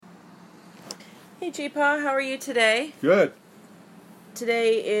Hey Jeepa, how are you today? Good.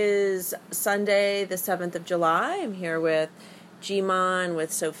 Today is Sunday, the 7th of July. I'm here with Gman,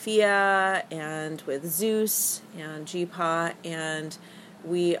 with Sophia, and with Zeus, and Jeepa, and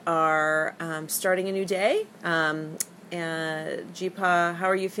we are starting a new day. And Jeepa, how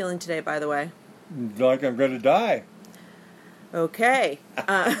are you feeling today, by the way? Like I'm going to die. Okay.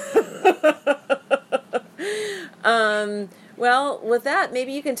 Well, with that,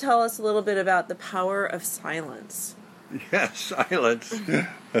 maybe you can tell us a little bit about the power of silence. Yeah, silence.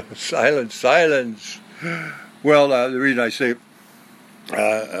 Silence. Well, the reason I say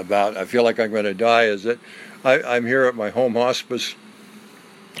about I feel like I'm going to die is that I'm here at my home hospice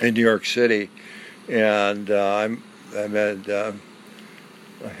in New York City, and I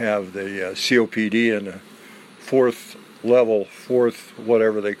have the COPD in the fourth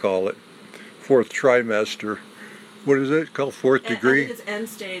whatever they call it, fourth trimester. What is it called? Fourth degree? I think it's end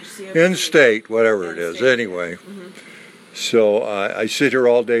stage COPD. End state, whatever it is. Anyway. Mm-hmm. So I sit here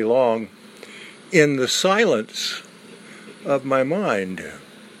all day long in the silence of my mind.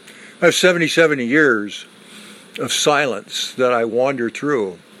 I have 77 years of silence that I wander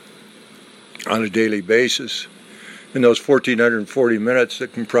through on a daily basis in those 1,440 minutes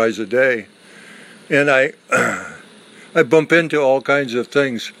that comprise a day. And I bump into all kinds of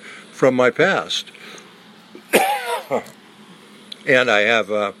things from my past. And I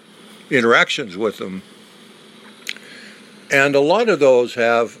have interactions with them. And a lot of those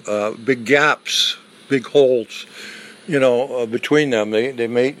have big gaps, big holes, between them. They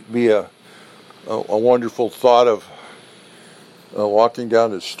may be a wonderful thought of walking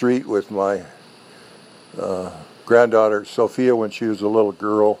down the street with my granddaughter Sophia when she was a little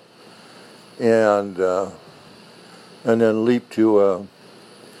girl, and then leap to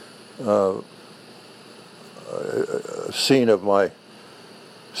a scene of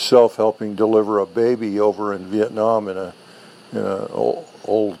myself helping deliver a baby over in Vietnam in an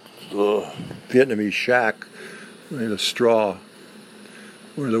old Vietnamese shack made of straw,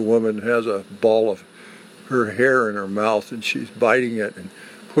 where the woman has a ball of her hair in her mouth and she's biting it and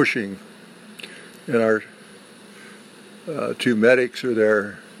pushing, and our two medics are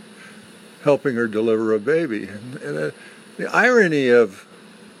there helping her deliver a baby. And the irony of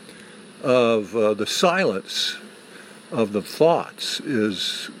the silence of the thoughts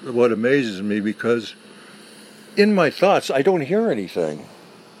is what amazes me, because in my thoughts I don't hear anything.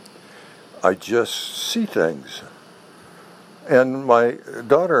 I just see things. And my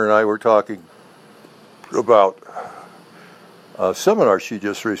daughter and I were talking about a seminar she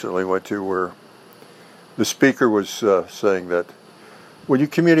just recently went to, where the speaker was saying that when you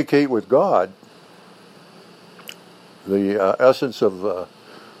communicate with God, the essence of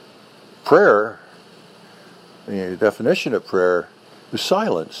prayer, the definition of prayer, is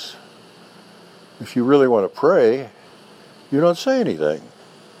silence. If you really want to pray, you don't say anything.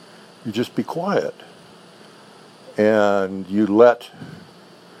 You just be quiet. And you let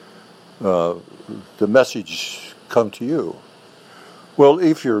the message come to you. Well,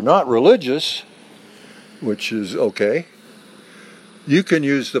 if you're not religious, which is okay, you can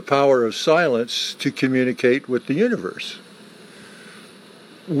use the power of silence to communicate with the universe.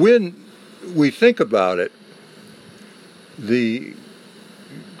 When we think about it, the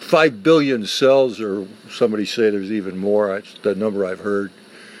 5 billion cells, or somebody say there's even more, it's the number I've heard,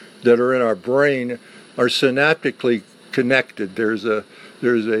 that are in our brain are synaptically connected. There's a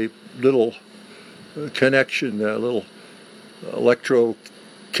little connection, a little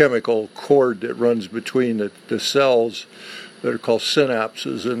electrochemical cord that runs between the cells that are called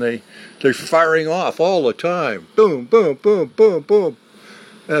synapses, and they're firing off all the time. Boom, boom, boom, boom, boom,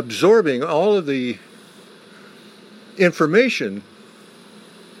 absorbing all of the information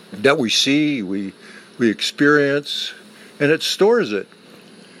that we see, we experience, and it stores it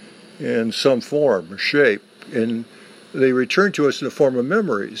in some form or shape, and they return to us in the form of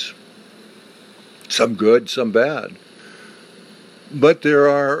memories, some good, some bad. But there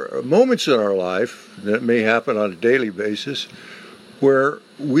are moments in our life that may happen on a daily basis where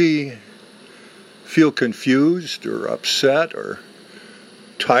we feel confused or upset or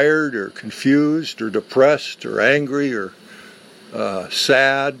tired or confused or depressed or angry or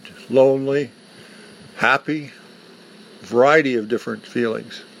sad, lonely, happy, variety of different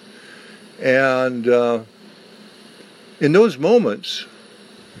feelings. And in those moments,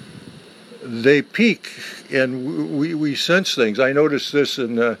 they peak, and we sense things. I notice this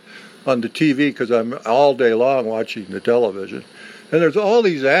on the TV, because I'm all day long watching the television, and there's all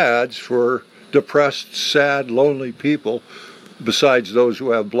these ads for depressed, sad, lonely people, besides those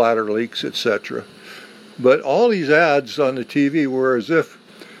who have bladder leaks, etc. But all these ads on the TV were as if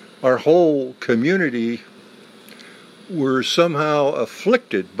our whole community were somehow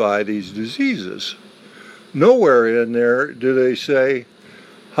afflicted by these diseases. Nowhere in there do they say,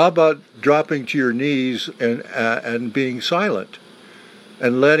 how about dropping to your knees and being silent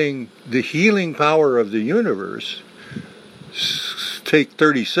and letting the healing power of the universe take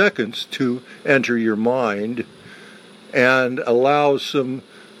 30 seconds to enter your mind and allow some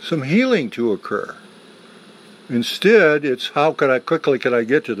healing to occur. Instead, it's how quickly can I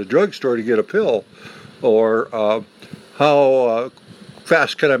get to the drugstore to get a pill, or how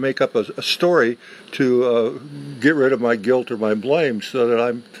fast can I make up a story to get rid of my guilt or my blame so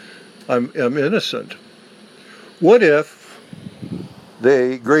that I'm innocent. What if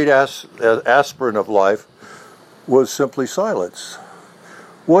the great aspirin of life was simply silence?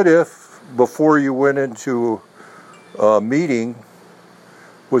 What if before you went into a meeting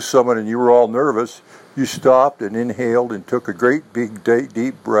with someone and you were all nervous, you stopped and inhaled and took a great big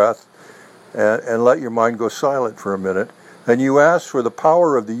deep breath and let your mind go silent for a minute, and you asked for the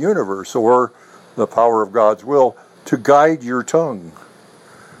power of the universe or the power of God's will to guide your tongue,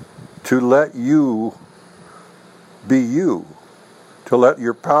 to let you be you, to let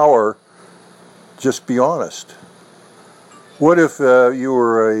your power just be honest? What if you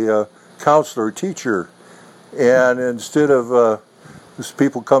were a counselor or teacher, and instead of these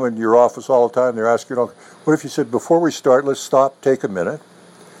people come into your office all the time, they're asking, what if you said, before we start, let's stop, take a minute,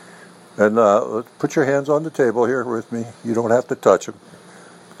 and put your hands on the table here with me. You don't have to touch them.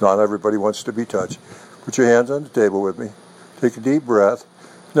 Not everybody wants to be touched. Put your hands on the table with me. Take a deep breath.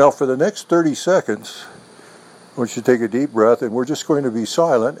 Now, for the next 30 seconds, I want you to take a deep breath, and we're just going to be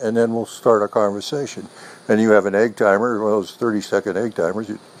silent, and then we'll start our conversation. And you have an egg timer, one of those 30-second egg timers.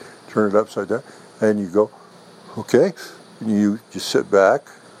 You turn it upside down, and you go, okay. And you just sit back,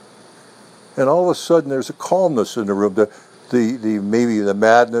 and all of a sudden there's a calmness in the room. Maybe the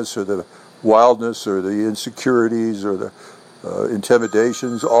madness or the wildness or the insecurities or the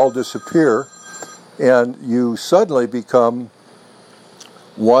intimidations all disappear, and you suddenly become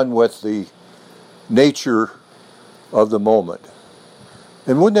one with the nature of the moment.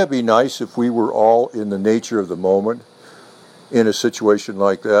 And wouldn't that be nice if we were all in the nature of the moment in a situation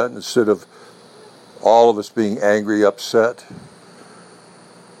like that, instead of all of us being angry, upset?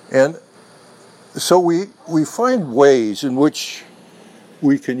 And so we find ways in which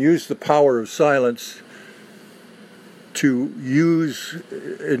we can use the power of silence to use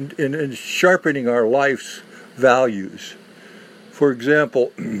in sharpening our life's values. For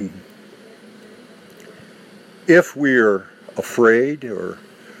example, if we're afraid or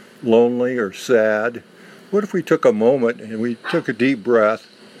lonely or sad, what if we took a moment and we took a deep breath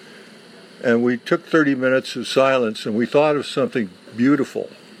and we took 30 minutes of silence and we thought of something beautiful?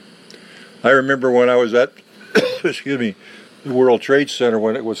 I remember when I was at the World Trade Center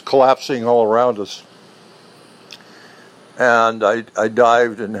when it was collapsing all around us, and I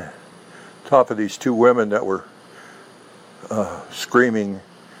dived in top of these two women that were screaming,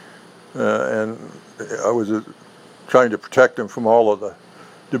 and I was trying to protect them from all of the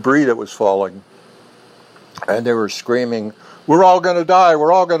debris that was falling, and they were screaming, "We're all going to die,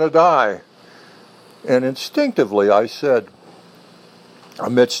 we're all going to die." And instinctively I said,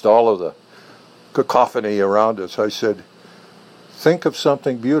 amidst all of the cacophony around us, I said, think of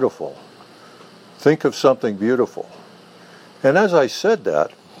something beautiful. Think of something beautiful. And as I said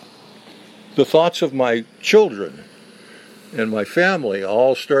that, the thoughts of my children and my family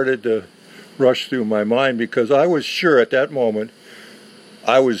all started to rush through my mind, because I was sure at that moment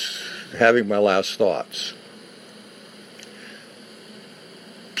I was having my last thoughts.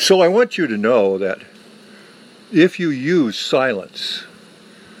 So I want you to know that if you use silence,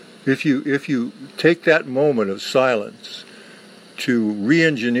 if you take that moment of silence to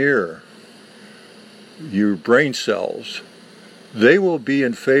re-engineer your brain cells, they will be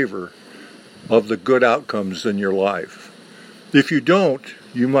in favor of the good outcomes in your life. If you don't,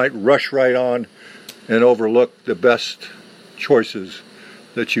 you might rush right on and overlook the best choices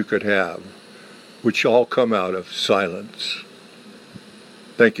that you could have, which all come out of silence.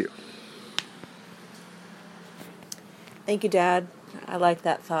 Thank you. Thank you, Dad. I like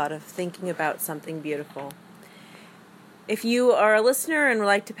that thought of thinking about something beautiful. If you are a listener and would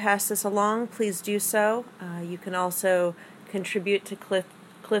like to pass this along, please do so. You can also contribute to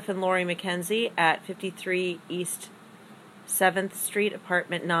Cliff and Lori McKenzie at 53 East 7th Street,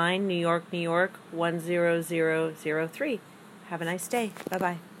 Apartment 9, New York, New York, 10003. Have a nice day.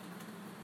 Bye-bye.